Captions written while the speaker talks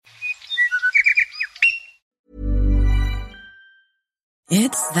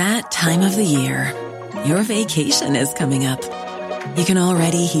It's that time of the year. Your vacation is coming up. You can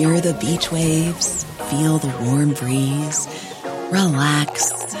already hear the beach waves, feel the warm breeze,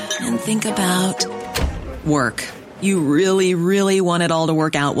 relax, and think about work. You really, really want it all to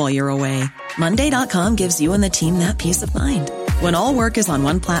work out while you're away. Monday.com gives you and the team that peace of mind. When all work is on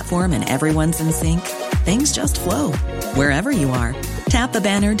one platform and everyone's in sync, things just flow. Wherever you are, tap the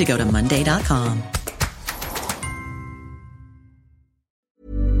banner to go to Monday.com.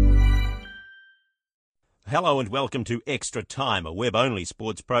 Hello and welcome to Extra Time, a web-only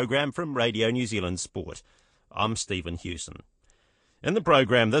sports program from Radio New Zealand Sport. I'm Stephen Hewson. In the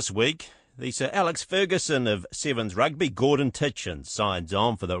program this week, the Sir Alex Ferguson of Sevens Rugby, Gordon Titchins, signs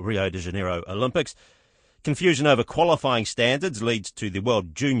on for the Rio de Janeiro Olympics. Confusion over qualifying standards leads to the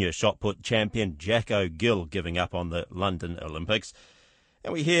World Junior Shot Put champion Jack O'Gill giving up on the London Olympics.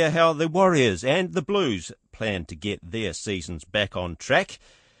 And we hear how the Warriors and the Blues plan to get their seasons back on track,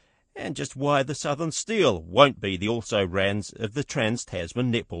 and just why the Southern Steel won't be the also-rans of the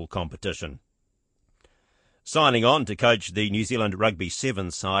Trans-Tasman netball competition. Signing on to coach the New Zealand Rugby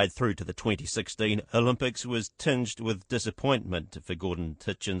Sevens side through to the 2016 Olympics was tinged with disappointment for Gordon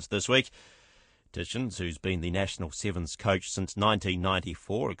Titchins this week. Titchins, who's been the national Sevens coach since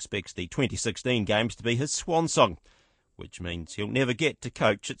 1994, expects the 2016 Games to be his swan song, which means he'll never get to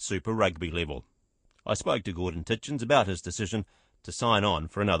coach at Super Rugby level. I spoke to Gordon Titchins about his decision to sign on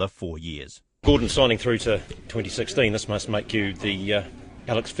for another 4 years. Gordon, signing through to 2016, this must make you the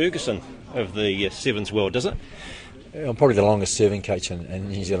Alex Ferguson of the Sevens world, does it? I'm probably the longest serving coach in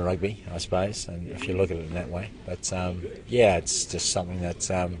New Zealand rugby, I suppose, and if you look at it in that way. But yeah, it's just something that's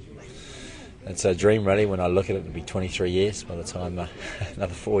it's a dream really. When I look at it, it'll be 23 years by the time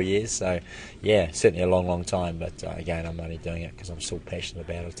another 4 years. So yeah, certainly a long time. But again, I'm only doing it because I'm still passionate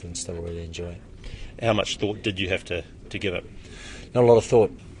about it and still really enjoy it. How much thought did you have to give it? Not a lot of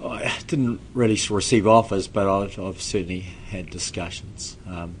thought. I didn't really receive offers, but I've certainly had discussions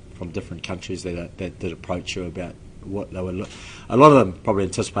from different countries that did approach you about what they were. A lot of them probably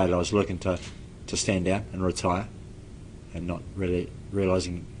anticipated I was looking to stand down and retire, and not really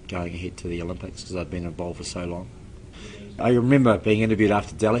realising going ahead to the Olympics because I'd been involved for so long. I remember being interviewed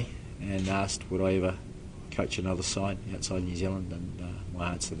after Delhi and asked would I ever coach another side outside New Zealand, and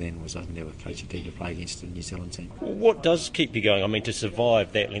my answer then was I'd never coach a team to play against a New Zealand team. What does keep you going? I mean, to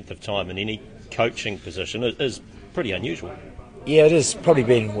survive that length of time in any coaching position is pretty unusual. Yeah, it is. Probably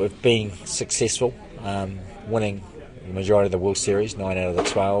being successful, winning the majority of the World Series, 9 out of the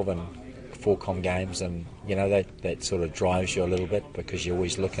 12, and 4 Com games, and you know that sort of drives you a little bit because you're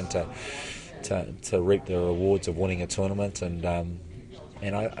always looking to reap the rewards of winning a tournament, and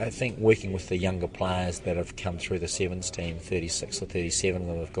I think working with the younger players that have come through the Sevens team, 36 or 37 of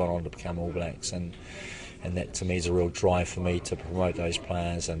them have gone on to become All Blacks, and that to me is a real drive for me to promote those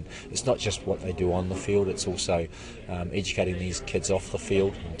players. And it's not just what they do on the field, it's also educating these kids off the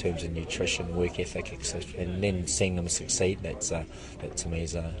field in terms of nutrition, work ethic, etc., and then seeing them succeed. That to me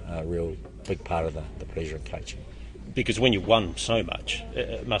is a real big part of the pleasure in coaching. Because when you've won so much,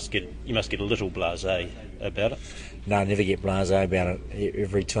 you must get a little blasé about it. No, I never get blasé about it.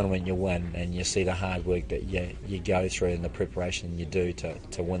 Every tournament you win, and you see the hard work that you go through and the preparation you do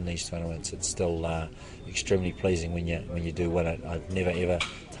to win these tournaments, it's still extremely pleasing when you do win it. I'd never ever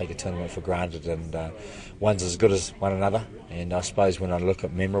take a tournament for granted, and one's as good as one another. And I suppose when I look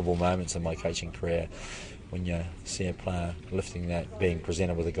at memorable moments in my coaching career, when you see a player lifting that, being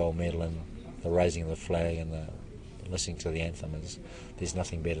presented with a gold medal, and the raising of the flag and the listening to the anthem, there's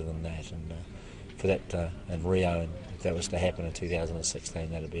nothing better than that. And for that in Rio, and if that was to happen in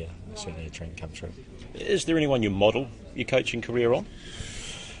 2016, that'd be certainly a dream come true. Is there anyone you model your coaching career on?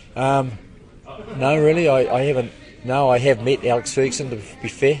 No, really, I haven't. No, I have met Alex Ferguson, to be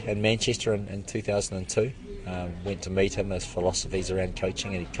fair, in Manchester in 2002. Went to meet him, his philosophies around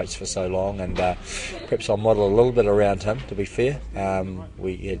coaching, and he coached for so long, and perhaps I'll model a little bit around him, to be fair.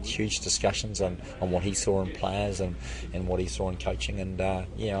 We had huge discussions on what he saw in players and what he saw in coaching, and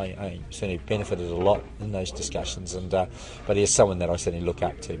I certainly benefited a lot in those discussions, and but he's someone that I certainly look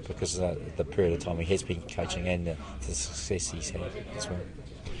up to because of the period of time he has been coaching and the success he's had as well.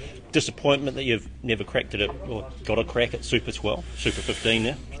 Disappointment that you've never cracked it or got a crack at Super 12, Super 15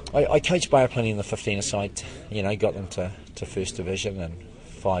 now? I coached Bayer Plenty in the 15er side, got them to First Division in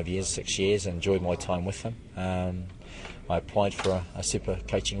 5 years, 6 years, and enjoyed my time with them. I applied for a super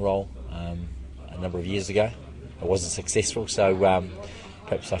coaching role a number of years ago. I wasn't successful, so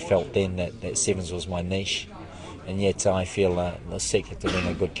perhaps I felt then that Sevens was my niche, and yet I feel the secret to being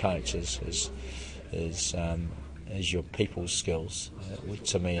a good coach is is your people's skills,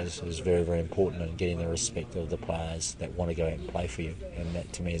 which to me is very, very important in getting the respect of the players that want to go out and play for you, and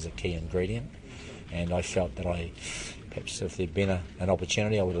that to me is a key ingredient. And I felt that perhaps if there'd been an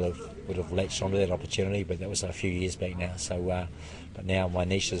opportunity, I would have latched onto that opportunity, but that was a few years back now. So, but now my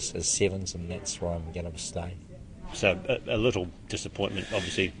niche is sevens, and that's where I'm going to stay. So a little disappointment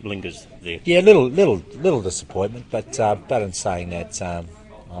obviously lingers there. Yeah, little disappointment, but in saying that,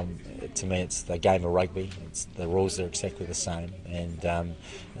 to me it's the game of rugby. The rules are exactly the same, and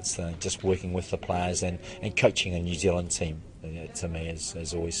it's just working with the players and coaching a New Zealand team. To me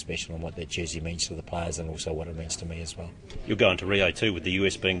is always special, and what that jersey means to the players, and also what it means to me as well. You're going to Rio too, with the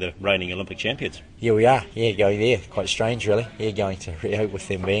US being the reigning Olympic champions. Yeah, we are. Yeah, going there. Quite strange, really. Yeah, going to Rio with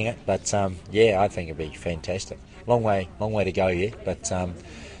them being it. But yeah, I think it'd be fantastic. Long way to go yet, but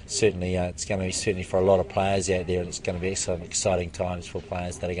certainly it's going to be certainly for a lot of players out there, and it's going to be some exciting times for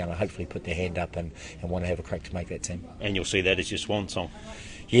players that are going to hopefully put their hand up and want to have a crack to make that team. And you'll see that as your swan song.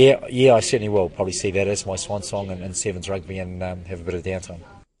 Yeah, I certainly will. Probably see that as my swan song in Sevens rugby and have a bit of downtime.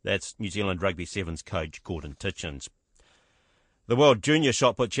 That's New Zealand Rugby Sevens coach Gordon Titchens. The World Junior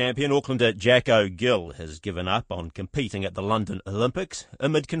Shot Put champion Aucklander Jacko Gill has given up on competing at the London Olympics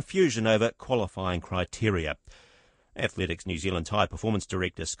amid confusion over qualifying criteria. Athletics New Zealand's High Performance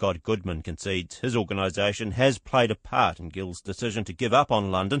Director Scott Goodman concedes his organisation has played a part in Gill's decision to give up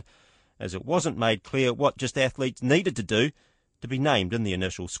on London, as it wasn't made clear what just athletes needed to do to be named in the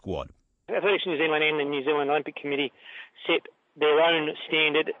initial squad. Athletics New Zealand and the New Zealand Olympic Committee set their own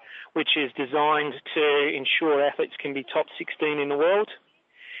standard, which is designed to ensure athletes can be top 16 in the world.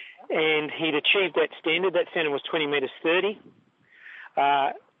 And he'd achieved that standard. That standard was 20 metres 30.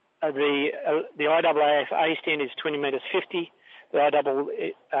 The IAAF A standard is 20 metres 50. The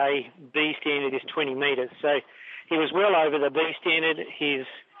IAA B standard is 20 metres. So he was well over the B standard. He's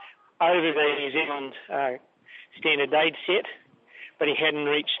over the New Zealand standard they'd set, but he hadn't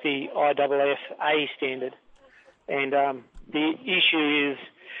reached the IAAF A standard. And the issue is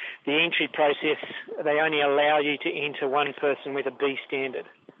the entry process. They only allow you to enter one person with a B standard.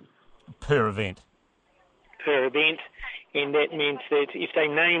 Per event. And that meant that if they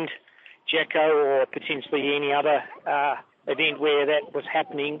named Jacko or potentially any other event where that was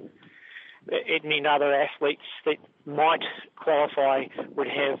happening, it meant other athletes that might qualify would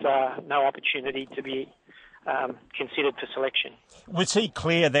have no opportunity to be considered for selection. Was he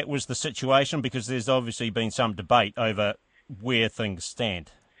clear that was the situation? Because there's obviously been some debate over where things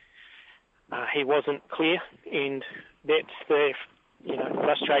stand. He wasn't clear, and that's the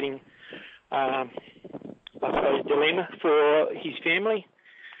frustrating I suppose, dilemma for his family.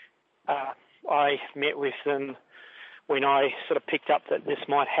 I met with them when I sort of picked up that this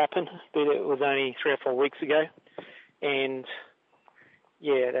might happen, but it was only 3 or 4 weeks ago. And,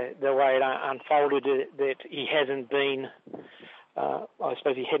 yeah, the way it unfolded, that he hasn't been, I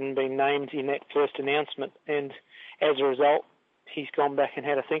suppose he hadn't been named in that first announcement. And as a result, he's gone back and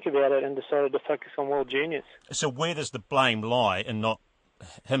had a think about it and decided to focus on World Juniors. So where does the blame lie in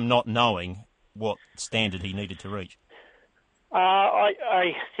him not knowing what standard he needed to reach?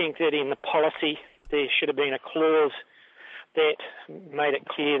 I think that in the policy there should have been a clause that made it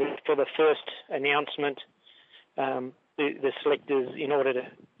clear that for the first announcement, the selectors, in order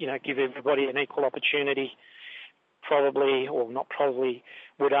to give everybody an equal opportunity, probably, or not probably,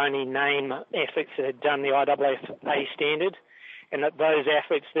 would only name athletes that had done the IAAF A standard, and that those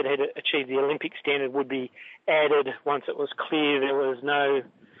athletes that had achieved the Olympic standard would be added once it was clear there was no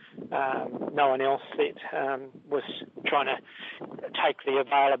one else that was trying to take the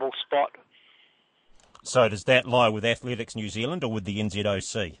available spot. So does that lie with Athletics New Zealand or with the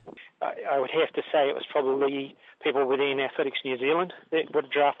NZOC? I would have to say it was probably people within Athletics New Zealand that would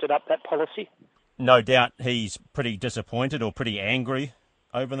have drafted up that policy. No doubt he's pretty disappointed or pretty angry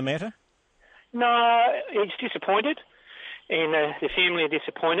over the matter? No, he's disappointed, and the family are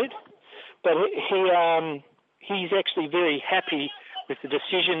disappointed, but he's actually very happy with the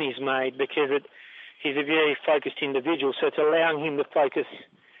decision he's made, because he's a very focused individual, so it's allowing him to focus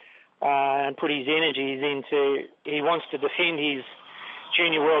and put his energies into, he wants to defend his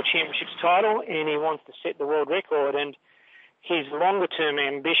Junior World Championships title, and he wants to set the world record, and his longer term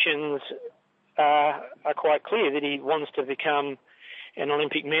ambitions are quite clear, that he wants to become an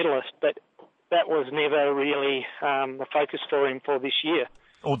Olympic medalist, but that was never really the focus for him for this year.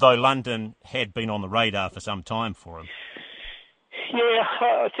 Although London had been on the radar for some time for him. Yeah,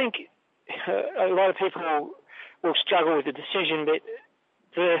 I think a lot of people will struggle with the decision, but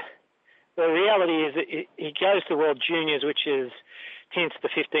the reality is that he goes to World Juniors, which is 10th to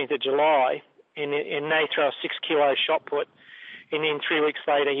 15th of July, and they throw a 6 kilo shot put, and then 3 weeks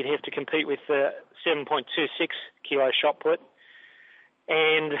later he'd have to compete with the 7.26 kilo shot put.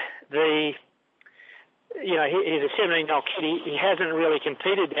 And he's a 17-year-old kid. He hasn't really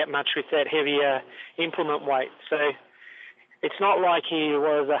competed that much with that heavier implement weight. So it's not like he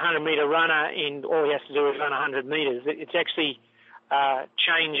was a 100-metre runner and all he has to do is run 100 metres. It's actually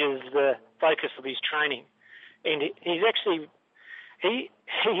changes the focus of his training. And he's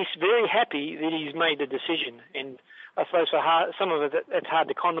very happy that he's made the decision. And I suppose for some of it, it's hard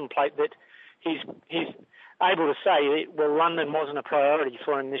to contemplate that he's able to say that, well, London wasn't a priority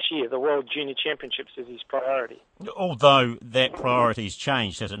for him this year. The World Junior Championships is his priority. Although that priority's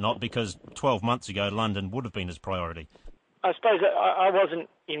changed, has it not? Because 12 months ago, London would have been his priority. I suppose I wasn't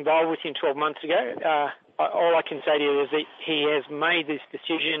involved with him 12 months ago. All I can say to you is that he has made this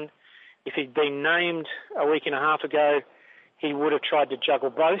decision. If he'd been named a week and a half ago, he would have tried to juggle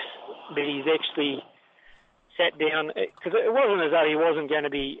both, but he's actually sat down, because it wasn't as though he wasn't going to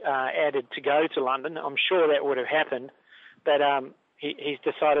be added to go to London. I'm sure that would have happened, but he's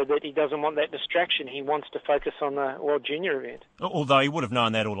decided that he doesn't want that distraction. He wants to focus on the World Junior event. Although he would have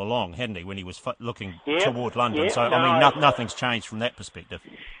known that all along, hadn't he, when he was looking toward London? Yeah, so, nothing's changed from that perspective.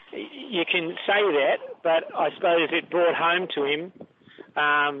 You can say that, but I suppose it brought home to him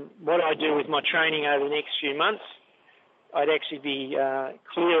what I do with my training over the next few months. I'd actually be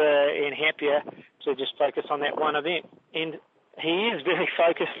clearer and happier to just focus on that one event. And he is very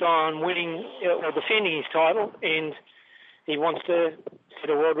focused on winning or defending his title, and he wants to set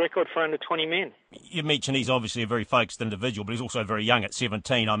a world record for under 20 men. You mentioned he's obviously a very focused individual, but he's also very young at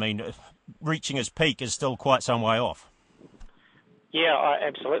 17. I mean, reaching his peak is still quite some way off. Yeah,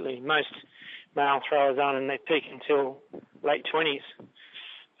 absolutely. Most male throwers aren't in their peak until late 20s.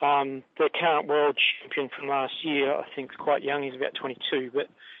 The current world champion from last year, I think, is quite young. He's about 22, but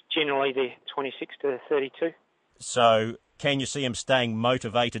generally they're 26 to 32. So can you see him staying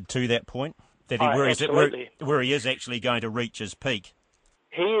motivated to that point? Absolutely. Where he is actually going to reach his peak?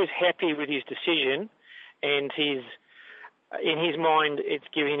 He is happy with his decision, and in his mind it's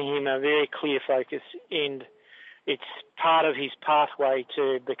giving him a very clear focus, and it's part of his pathway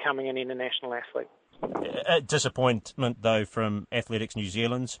to becoming an international athlete. A disappointment, though, from Athletics New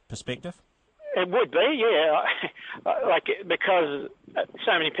Zealand's perspective? It would be, yeah. Because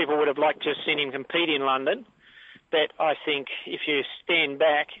so many people would have liked to have seen him compete in London, that I think if you stand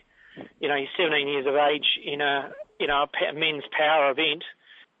back, he's 17 years of age in a men's power event.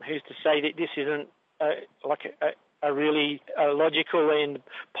 Who's to say that this isn't a really logical and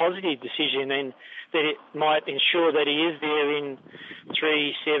positive decision, and that it might ensure that he is there in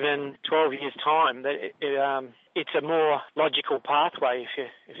 3, 7, 12 years' time, that it's a more logical pathway,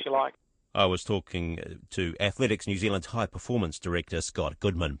 if you like. I was talking to Athletics New Zealand's High Performance Director, Scott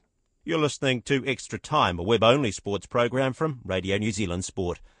Goodman. You're listening to Extra Time, a web-only sports program from Radio New Zealand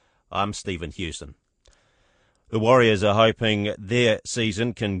Sport. I'm Stephen Hewson. The Warriors are hoping their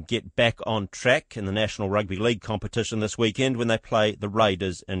season can get back on track in the National Rugby League competition this weekend when they play the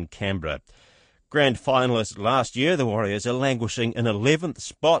Raiders in Canberra. Grand finalists last year, the Warriors are languishing in 11th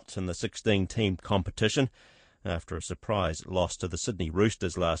spot in the 16-team competition after a surprise loss to the Sydney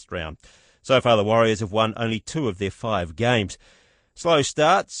Roosters last round. So far, the Warriors have won only 2 of their 5 games. Slow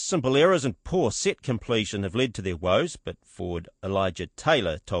starts, simple errors and poor set completion have led to their woes, but forward Elijah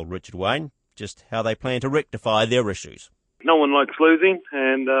Taylor told Richard Wayne just how they plan to rectify their issues. No one likes losing,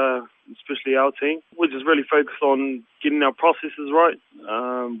 and especially our team. We're just really focused on getting our processes right,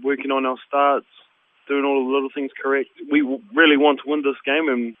 working on our starts, doing all the little things correct. We really want to win this game,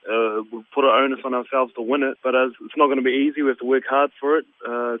 and we'll put our onus on ourselves to win it, but it's not going to be easy. We have to work hard for it.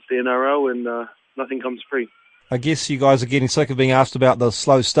 It's the NRL, and nothing comes free. I guess you guys are getting sick of being asked about the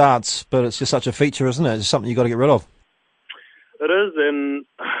slow starts, but it's just such a feature, isn't it? It's something you've got to get rid of. It is, and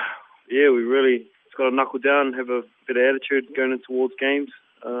we really got to knuckle down and have a bit of attitude going in towards games,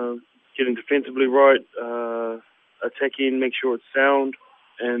 getting defensively right, attacking, make sure it's sound,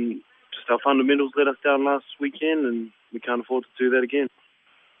 and just our fundamentals let us down last weekend, and we can't afford to do that again.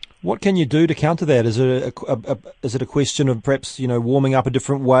 What can you do to counter that? Is it a question of perhaps warming up a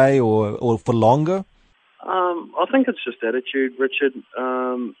different way or for longer? I think it's just attitude, Richard.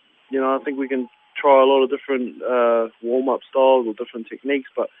 I think we can try a lot of different warm-up styles or different techniques,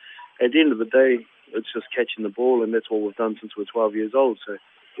 but at the end of the day, it's just catching the ball, and that's what we've done since we're 12 years old. So,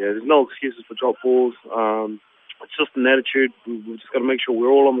 there's no excuses for drop balls. It's just an attitude. We've just got to make sure we're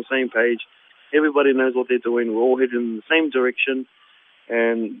all on the same page. Everybody knows what they're doing. We're all heading in the same direction,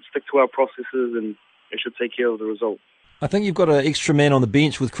 and stick to our processes, and it should take care of the result. I think you've got an extra man on the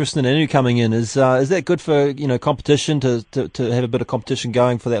bench with Kristen Inu coming in. Is that good for competition to have a bit of competition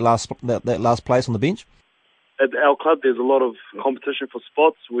going for that last place on the bench? at our club, there's a lot of competition for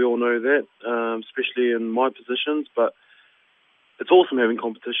spots. We all know that, especially in my positions. But it's awesome having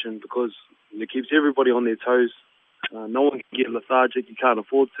competition because it keeps everybody on their toes. No one can get lethargic. You can't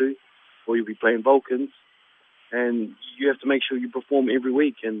afford to, or you'll be playing Vulcans. And you have to make sure you perform every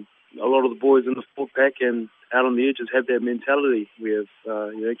week. And a lot of the boys in the forward pack and out on the edges have that mentality. We have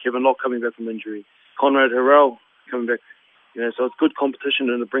Kevin Locke coming back from injury, Conrad Harrell coming back. So it's good competition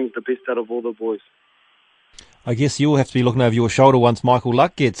and it brings the best out of all the boys. I guess you'll have to be looking over your shoulder once Michael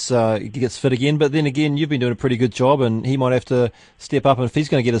Luck gets fit again. But then again, you've been doing a pretty good job, and he might have to step up if he's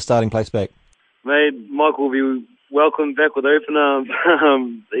going to get his starting place back. Mate, Michael will be welcomed back with open arms.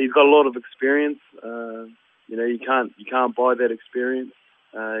 He's got a lot of experience. You can't buy that experience.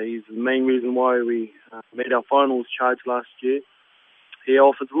 He's the main reason why we made our finals charge last year. He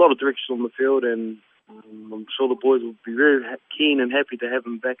offers a lot of direction on the field, and I'm sure the boys will be very keen and happy to have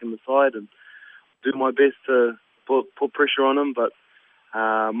him back in the side and do my best to put pressure on him. But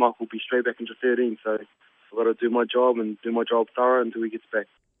Michael will be straight back into 13, so I've got to do my job and do my job thorough until he gets back.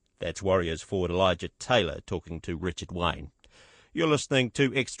 That's Warriors forward Elijah Taylor talking to Richard Wayne. You're listening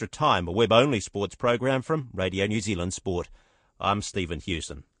to Extra Time, a web-only sports program from Radio New Zealand Sport. I'm Stephen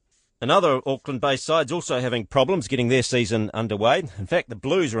Hewson. Another Auckland-based side's also having problems getting their season underway. In fact, the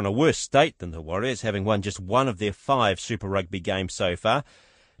Blues are in a worse state than the Warriors, having won just one of their 5 Super Rugby games so far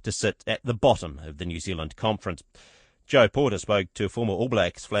to sit at the bottom of the New Zealand Conference. Joe Porter spoke to former All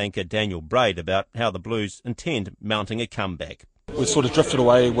Blacks flanker Daniel Braid about how the Blues intend mounting a comeback. We've sort of drifted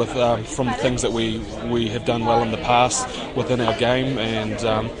away with from things that we have done well in the past within our game and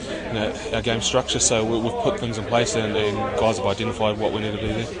our game structure. So we've put things in place and guys have identified what we need to do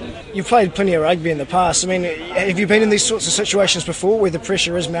there. You've played plenty of rugby in the past. I mean, have you been in these sorts of situations before where the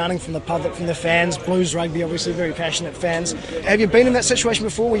pressure is mounting from the public, from the fans? Blues rugby, obviously very passionate fans. Have you been in that situation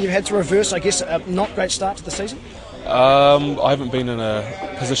before where you've had to reverse, I guess, a not great start to the season? I haven't been in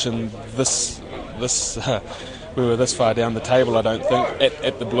a position this we were this far down the table, I don't think,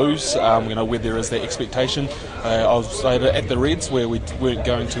 at the Blues, where there is that expectation. I was at the Reds where we weren't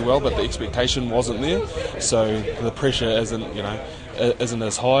going too well, but the expectation wasn't there, so the pressure isn't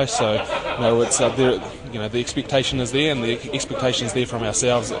as high. So it's there. The expectation is there, and the expectation is there from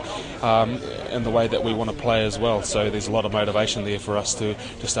ourselves in the way that we want to play as well. So there's a lot of motivation there for us to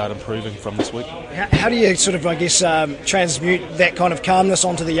start improving from this week. How do you sort of, I guess, transmute that kind of calmness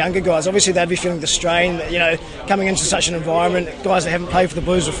onto the younger guys? Obviously, they'd be feeling the strain, coming into such an environment, guys that haven't played for the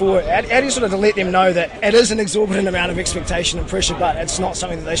Blues before. How do you sort of let them know that it is an exorbitant amount of expectation and pressure, but it's not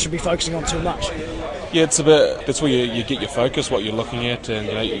something that they should be focusing on too much? Yeah, it's a bit. That's where you get your focus, what you're looking at, and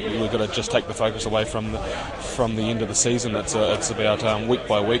we've got to just take the focus away from the end of the season. It's about week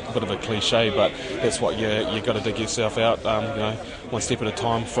by week, a bit of a cliche, but that's what you got to dig yourself out. One step at a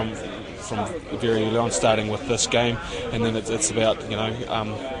time from very early on, starting with this game, and then it's about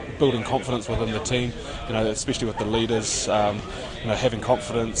building confidence within the team. Especially with the leaders, having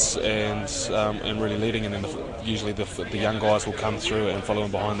confidence and really leading, and then usually the young guys will come through and follow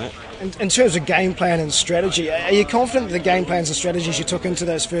in behind that. In terms of game plan and strategy, are you confident that the game plans and strategies you took into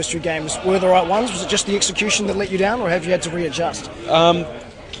those first 2 games were the right ones? Was it just the execution that let you down, or have you had to readjust?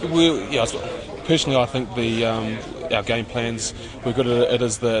 Personally, I think our game plans we're good at. It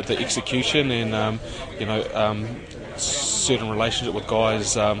is the execution and certain relationship with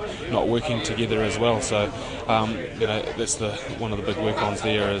guys not working together as well. So that's one of the big work-ons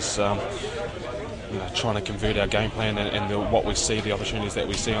there is trying to convert our game plan and what we see, the opportunities that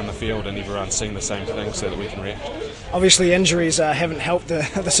we see on the field, and everyone seeing the same thing so that we can react. Obviously, injuries haven't helped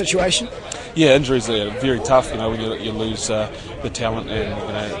the situation. Yeah, injuries are very tough. When you lose the talent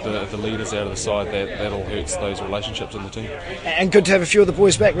and the leaders out of the side, that all hurts those relationships in the team. And good to have a few of the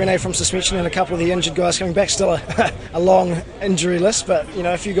boys back. Rene from suspension and a couple of the injured guys coming back. Still a long injury list, but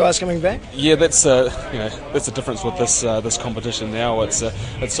a few guys coming back. Yeah, that's the difference with this competition now. It's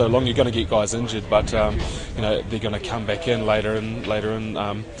so long. You're going to get guys injured, but they're going to come back in later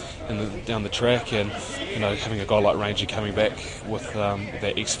down the track, and having a guy like Ranger coming back with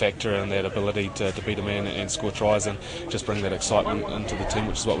that X factor and that ability to beat a man and score tries and just bring that excitement into the team,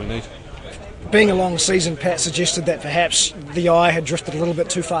 which is what we need. Being a long season, Pat suggested that perhaps the eye had drifted a little bit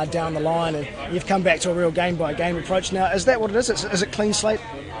too far down the line, and you've come back to a real game-by-game approach now. Is that what it is? Is it clean slate?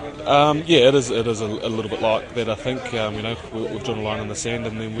 Yeah, it is. It is a little bit like that. I think we've drawn a line in the sand,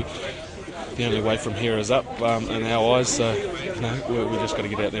 and then the only way from here is up in our eyes. So we just got to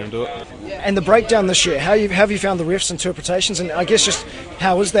get out there and do it. And the breakdown this year, how have you found the refs' interpretations, and I guess just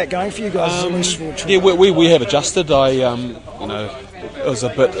how is that going for you guys? Yeah, we have adjusted. was a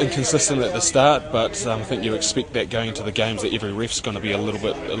bit inconsistent at the start, but I think you expect that going into the games that every ref's going to be a little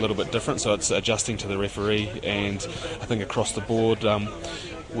bit different. So it's adjusting to the referee, and I think across the board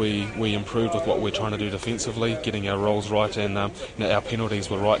we improved with what we're trying to do defensively, getting our roles right, and our penalties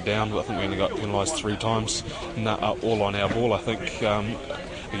were right down. I think we only got penalised 3 times, all on our ball, I think,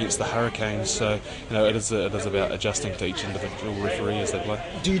 against the Hurricanes. So it is about adjusting to each individual referee as they play.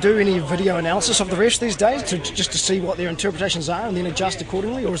 Do you do any video analysis of the refs these days just to see what their interpretations are and then adjust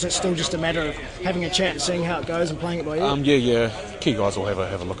accordingly, or is it still just a matter of having a chat and seeing how it goes and playing it by ear? Yeah. Key guys will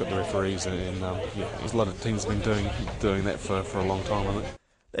have a look at the referees, and there's a lot of teams been doing that for a long time, I think.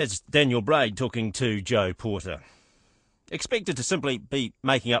 That's Daniel Braid talking to Joe Porter. Expected to simply be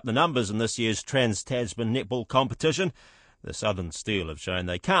making up the numbers in this year's Trans-Tasman netball competition, the Southern Steel have shown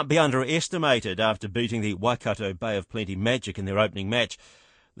they can't be underestimated after beating the Waikato Bay of Plenty Magic in their opening match.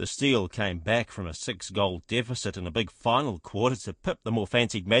 The Steel came back from a 6-goal deficit in a big final quarter to pip the more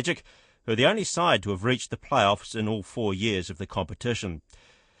fancied Magic, who are the only side to have reached the playoffs in all 4 years of the competition.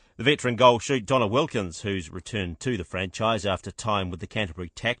 The veteran goal shoot Donna Wilkins, who's returned to the franchise after time with the Canterbury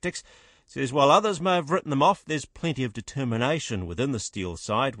Tactics, says while others may have written them off, there's plenty of determination within the Steel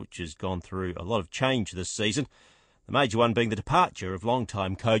side, which has gone through a lot of change this season, the major one being the departure of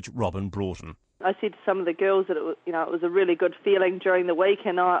long-time coach Robin Broughton. I said to some of the girls that it was a really good feeling during the week,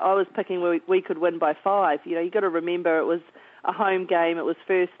 and I was picking we could win by 5. You've got to remember it was a home game, it was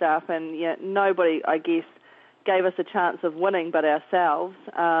first up, and nobody, I guess, gave us a chance of winning but ourselves,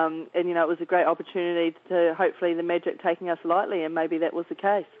 and it was a great opportunity to hopefully the Magic taking us lightly, and maybe that was the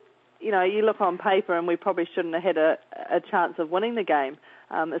case. You look on paper and we probably shouldn't have had a chance of winning the game,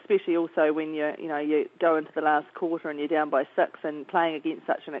 especially also when you go into the last quarter and you're down by 6 and playing against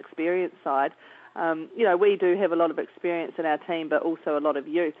such an experienced side. We do have a lot of experience in our team, but also a lot of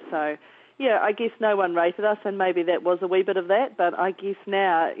youth, so I guess no one rated us, and maybe that was a wee bit of that, but I guess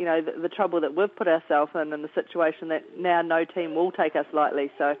now, the trouble that we've put ourselves in the situation that now no team will take us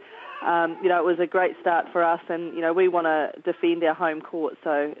lightly, so, it was a great start for us, and, we want to defend our home court,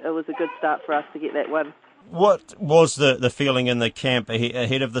 so it was a good start for us to get that win. What was the feeling in the camp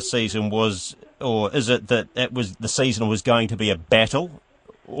ahead of the season or is it that the season was going to be a battle,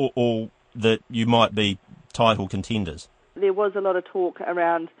 or that you might be title contenders? There was a lot of talk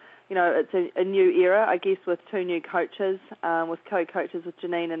around, it's a new era, I guess, with 2 new coaches, with co-coaches with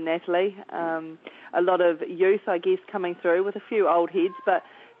Janine and Natalie. A lot of youth, I guess, coming through with a few old heads, but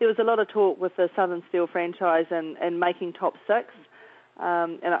there was a lot of talk with the Southern Steel franchise and making top 6.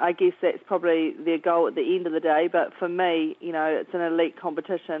 And I guess that's probably their goal at the end of the day. But for me, it's an elite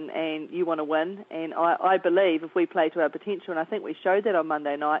competition and you want to win. And I believe if we play to our potential, and I think we showed that on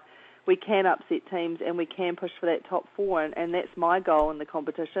Monday night, we can upset teams and we can push for that top 4, and that's my goal in the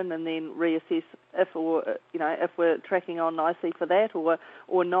competition, and then reassess if we're tracking on nicely for that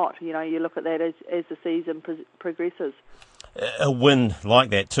or not. You look at that as the season progresses. A win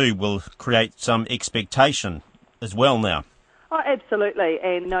like that too will create some expectation as well now. Oh, absolutely,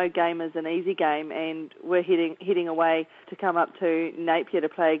 and no game is an easy game, and we're heading away to come up to Napier to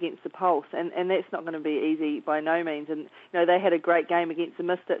play against the Pulse, and that's not going to be easy by no means. And they had a great game against the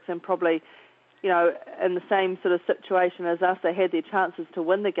Mystics, and probably in the same sort of situation as us, they had their chances to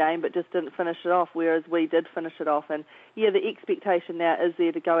win the game but just didn't finish it off, whereas we did finish it off. And the expectation now is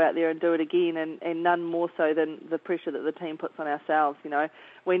there to go out there and do it again, and none more so than the pressure that the team puts on ourselves.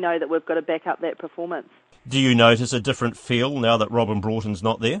 We know that we've got to back up that performance. Do you notice a different feel now that Robin Broughton's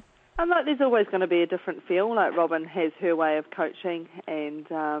not there? There's always going to be a different feel. Like Robin has her way of coaching, and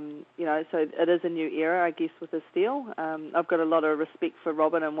so it is a new era, I guess, with the Steel. I've got a lot of respect for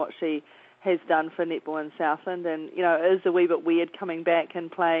Robin and what she has done for netball in Southland, and it is a wee bit weird coming back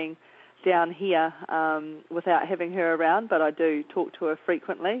and playing down here without having her around, but I do talk to her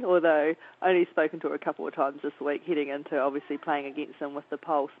frequently, although only spoken to her a couple of times this week, heading into obviously playing against them with the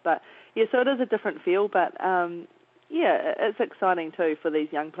Pulse. But so it is a different feel, but it's exciting too for these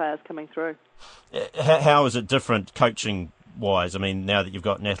young players coming through. How is it different coaching-wise? I mean, now that you've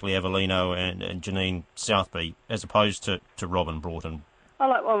got Natalie Avellino and Janine Southby as opposed to Robin Broughton?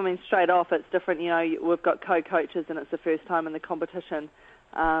 Straight off, it's different. We've got co-coaches, and it's the first time in the competition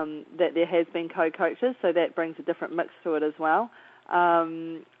that there has been co-coaches, so that brings a different mix to it as well.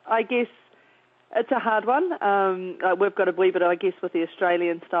 I guess it's a hard one. We've got a wee bit, I guess, with the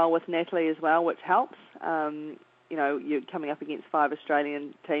Australian style with Natalie as well, which helps. You're coming up against 5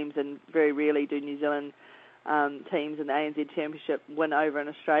 Australian teams, and very rarely do New Zealand teams in the ANZ Championship win over in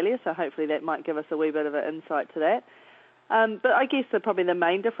Australia, so hopefully that might give us a wee bit of an insight to that. But I guess probably the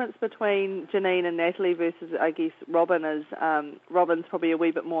main difference between Janine and Natalie versus, I guess, Robin is Robin's probably a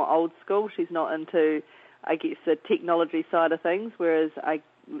wee bit more old school. She's not into I guess, the technology side of things, whereas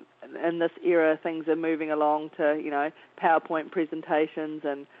in this era things are moving along to, PowerPoint presentations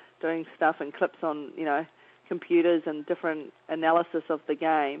and doing stuff and clips on, computers and different analysis of the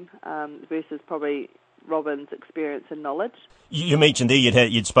game versus probably Robin's experience and knowledge. You mentioned there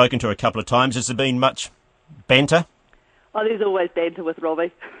you'd spoken to her a couple of times. Has there been much banter? Oh, there's always banter with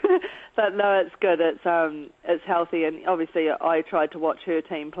Robbie. But no, it's good. It's healthy, and obviously I tried to watch her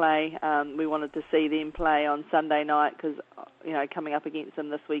team play. We wanted to see them play on Sunday night because, coming up against them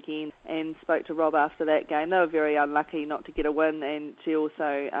this weekend, and spoke to Rob after that game. They were very unlucky not to get a win, and she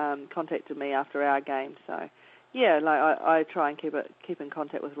also contacted me after our game. So, yeah, I try and keep in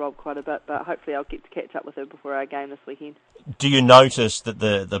contact with Rob quite a bit, but hopefully I'll get to catch up with her before our game this weekend. Do you notice that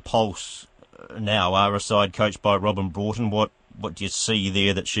the Pulse now are a side coached by Robin Broughton? What do you see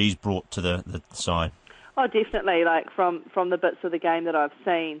there that she's brought to the side? Oh, definitely. From the bits of the game that I've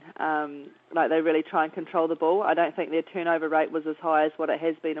seen, they really try and control the ball. I don't think their turnover rate was as high as what it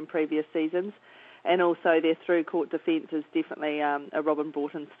has been in previous seasons, and also their through-court defence is definitely a Robin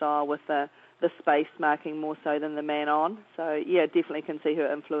Broughton style with the space marking more so than the man-on. So, yeah, definitely can see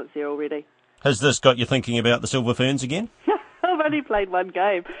her influence there already. Has this got you thinking about the Silver Ferns again? I've only played one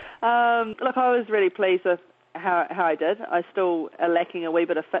game. Look, I was really pleased with how I did. I still are lacking a wee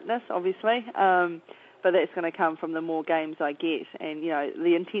bit of fitness, obviously, but that's going to come from the more games I get. And,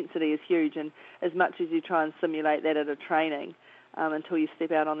 the intensity is huge, and as much as you try and simulate that at a training, until you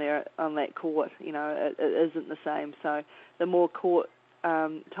step out on that court, it isn't the same. So the more court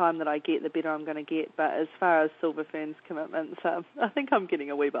time that I get, the better I'm going to get. But as far as Silver Ferns commitments, I think I'm getting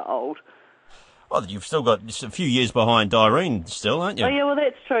a wee bit old. Well, you've still got just a few years behind Irene still, aren't you? Oh, yeah, well,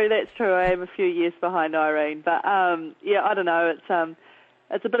 that's true. I am a few years behind Irene. But, I don't know.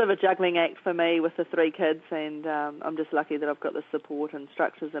 It's a bit of a juggling act for me with the three kids, and I'm just lucky that I've got the support and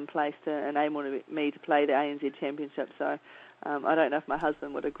structures in place to enable me to play the ANZ Championship. So I don't know if my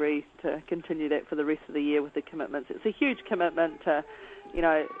husband would agree to continue that for the rest of the year with the commitments. It's a huge commitment to,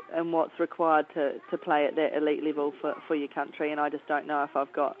 and what's required to play at that elite level for your country, and I just don't know if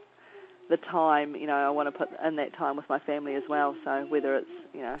I've got the time, I want to put in that time with my family as well. So whether it's,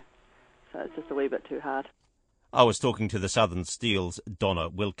 so it's just a wee bit too hard. I was talking to the Southern Steel's Donna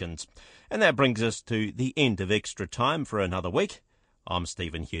Wilkins. And that brings us to the end of Extra Time for another week. I'm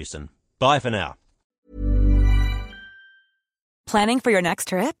Stephen Hewson. Bye for now. Planning for your next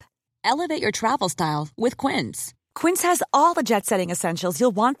trip? Elevate your travel style with Quince. Quince has all the jet-setting essentials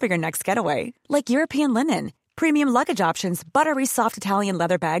you'll want for your next getaway, like European linen, premium luggage options, buttery soft Italian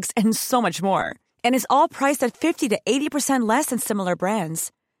leather bags, and so much more. And is all priced at 50 to 80% less than similar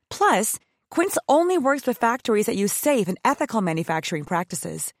brands. Plus, Quince only works with factories that use safe and ethical manufacturing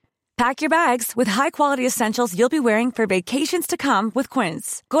practices. Pack your bags with high-quality essentials you'll be wearing for vacations to come with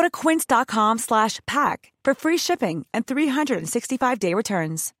Quince. Go to quince.com/pack for free shipping and 365-day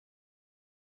returns.